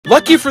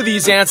Lucky for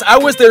these ants, I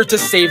was there to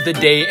save the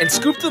day and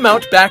scoop them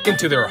out back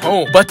into their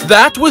home. But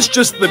that was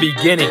just the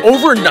beginning.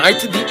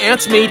 Overnight, the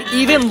ants made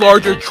even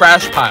larger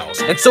trash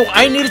piles, and so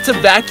I needed to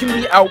vacuum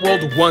the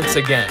outworld once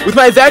again. With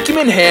my vacuum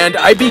in hand,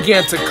 I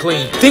began to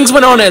clean. Things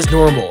went on as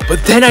normal,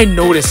 but then I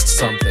noticed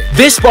something.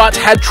 This spot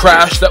had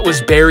trash that was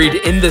buried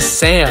in the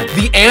sand.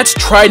 The ants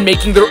tried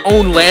making their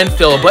own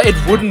landfill, but it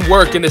wouldn't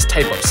work in this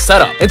type of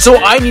setup, and so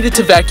I needed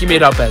to vacuum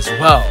it up as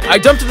well. I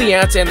dumped the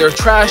ants and their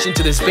trash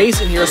into this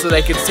basin here so that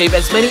I could save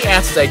as many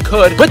ants as I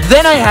could, but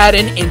then I had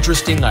an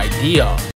interesting idea.